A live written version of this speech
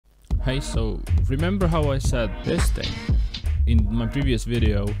Hey, so remember how I said this thing in my previous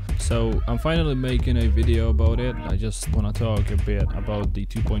video? So I'm finally making a video about it. I just want to talk a bit about the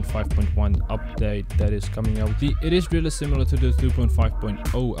 2.5.1 update that is coming out. It is really similar to the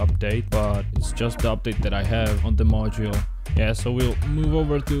 2.5.0 update, but it's just the update that I have on the module. Yeah, so we'll move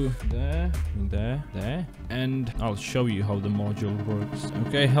over to there, and I'll show you how the module works.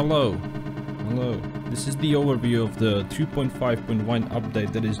 Okay, hello. This is the overview of the 2.5.1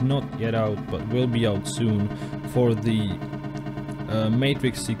 update that is not yet out, but will be out soon for the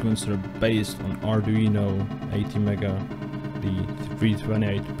matrix sequencer based on Arduino 80 mega, the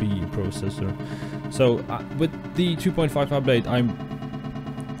 328p processor. So with the 2.5 update,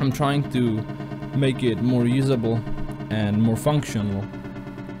 I'm trying to make it more usable and more functional,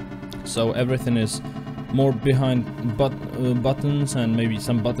 so everything is more behind buttons and maybe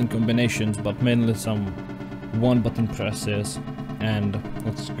some button combinations, but mainly some one button presses. And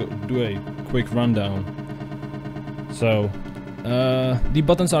let's go do a quick rundown. So the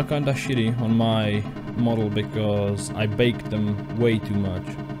buttons are kinda shitty on my model because I baked them way too much,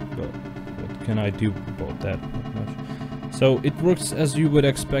 but what can I do about that? Not much. So it works as you would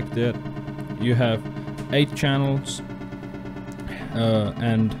expect it. You have 8 channels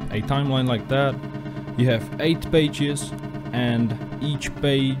and a timeline like that. You have 8 pages, and each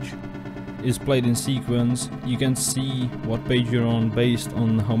page is played in sequence. You can see what page you're on based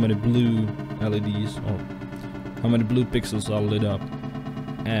on how many blue LEDs or how many blue pixels are lit up,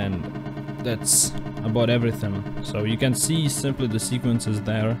 and that's about everything. So you can see simply the sequences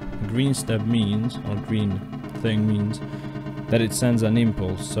there. Green step means, or green thing means, that it sends an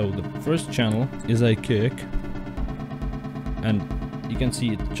impulse. So the first channel is a kick, and you can see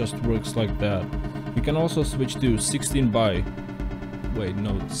it just works like that. You can also switch to 64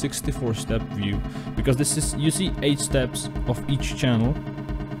 step view, because this is, you see 8 steps of each channel,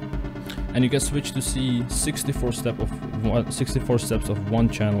 and you can switch to see 64 steps of one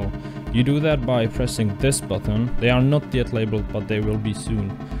channel. You do that by pressing this button. They are not yet labeled, but they will be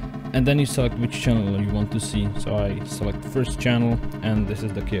soon. And then you select which channel you want to see. So I select first channel, and this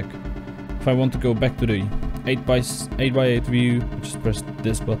is the kick. If I want to go back to the 8x8 view, I just press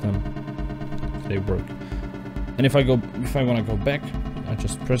this button. They work. And if I want to go back, I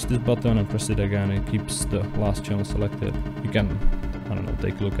just press this button and press it again. It keeps the last channel selected. You can, I don't know,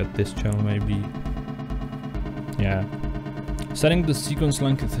 take a look at this channel maybe. Yeah. Setting the sequence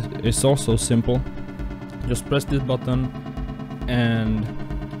length is also simple. Just press this button and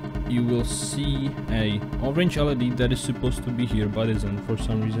you will see a orange LED that is supposed to be here but isn't for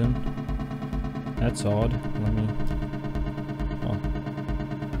some reason. That's odd. Let me... Oh.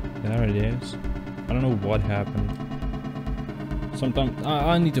 There it is. I don't know what happened. Sometimes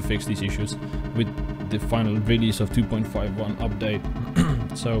I need to fix these issues with the final release of 2.51 update.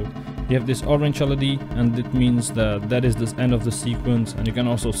 So you have this orange LED, and it means that is the end of the sequence, and you can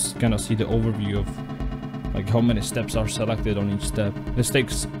also kind of see the overview of like how many steps are selected on each step. This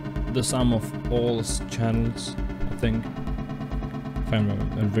takes the sum of all channels, I think, if I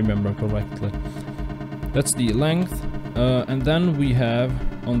remember correctly. That's the length, and then we have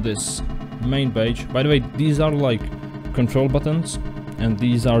on this main page, by the way, these are like control buttons, and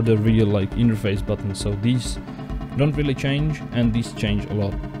these are the real like interface buttons, so these don't really change, and these change a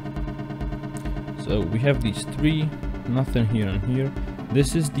lot. So we have these 3, nothing here and here.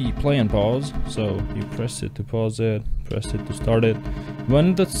 This is the play and pause, so you press it to pause it, press it to start it.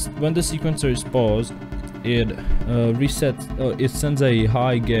 When the sequencer is paused, it resets, it sends a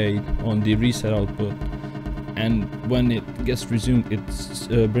high gate on the reset output, and when it gets resumed,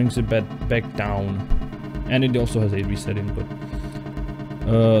 it brings it back down, and it also has a reset input.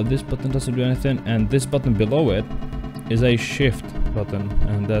 This button doesn't do anything, and this button below it is a shift button,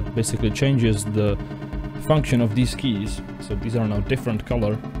 and that basically changes the function of these keys. So these are now different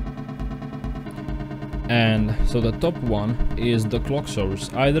color, and so the top one is the clock source.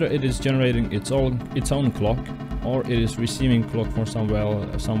 Either it is generating its own clock, or it is receiving clock from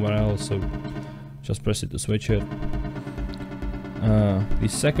somewhere else. So just press it to switch it. The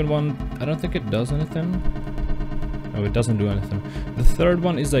second one, I don't think it does anything. No, it doesn't do anything. The third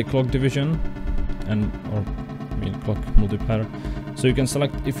one is a clock division, clock multiplier. So you can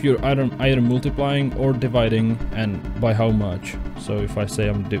select if you're either multiplying or dividing, and by how much. So if I say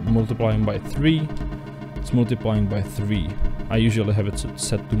I'm multiplying by 3, it's multiplying by 3. I usually have it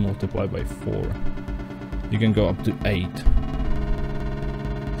set to multiply by 4. You can go up to 8.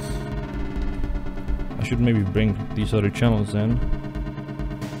 I should maybe bring these other channels in,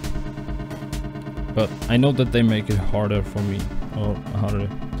 but I know that they make it harder for me, or harder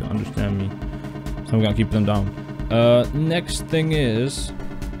to understand me, so I'm gonna keep them down. Next thing is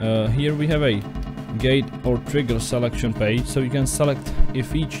Here we have a gate or trigger selection page, so you can select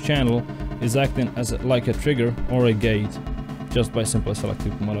if each channel is acting as like a trigger or a gate just by simply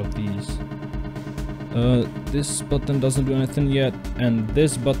selecting one of these. This button doesn't do anything yet, and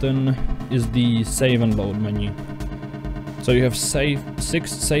this button is the save and load menu. So you have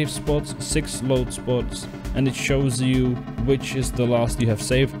 6 save spots, 6 load spots, and it shows you which is the last you have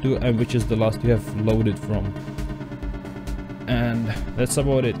saved to and which is the last you have loaded from. And that's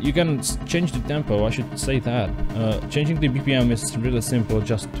about it. You can change the tempo, I should say that. Changing the BPM is really simple,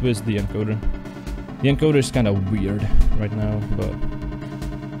 just twist the encoder. The encoder is kind of weird right now, but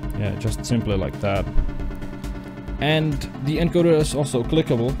yeah, just simply like that. And the encoder is also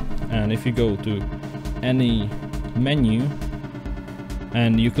clickable, and if you go to any menu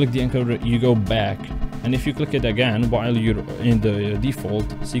and you click the encoder, you go back, and if you click it again while you're in the default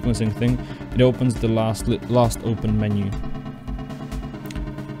sequencing thing, it opens the last open menu.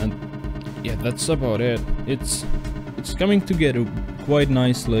 And yeah, that's about it. It's coming together quite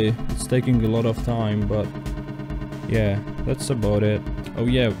nicely. It's taking a lot of time, but yeah, that's about it. Oh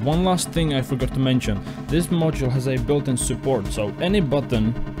yeah, one last thing I forgot to mention. This module has a built-in support, so any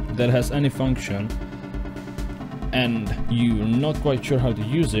button that has any function and you're not quite sure how to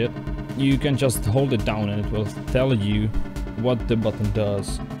use it, you can just hold it down and it will tell you what the button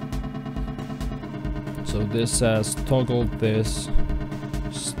does. So this says toggle this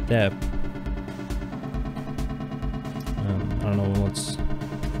step. I don't know, let's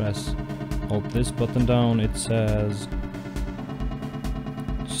hold this button down. It says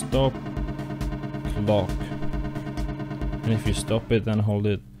stop clock, and if you stop it and hold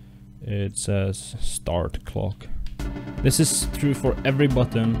it, it says start clock. This is true for every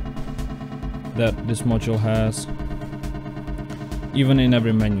button that this module has, even in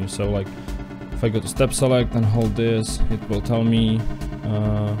every menu. So like if I go to step select and hold this, it will tell me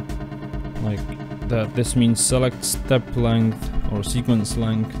like that this means select step length or sequence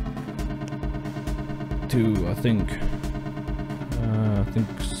length to I think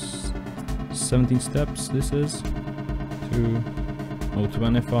 17 steps. This is to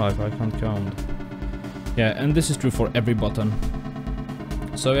 25, I can't count. Yeah, and this is true for every button.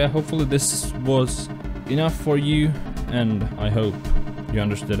 So yeah, hopefully this was enough for you, and I hope you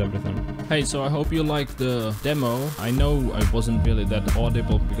understood everything. Hey, so I hope you liked the demo. I know I wasn't really that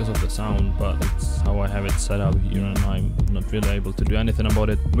audible because of the sound, but it's how I have it set up here, and I'm not really able to do anything about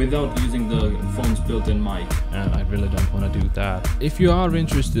it without using the phone's built-in mic, and I really don't want to do that. If you are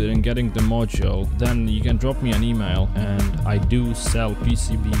interested in getting the module, then you can drop me an email, and I do sell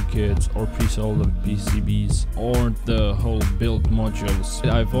PCB kits or pre-sold PCBs or the whole build modules.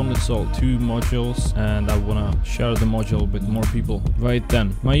 I've only sold 2 modules, and I want to share the module with more people. Right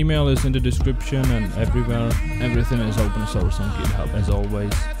then, my email is in the description and everywhere. Everything is open source on GitHub as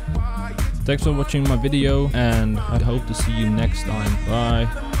always. Thanks for watching my video, and I hope to see you next time.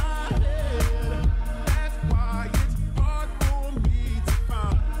 Bye.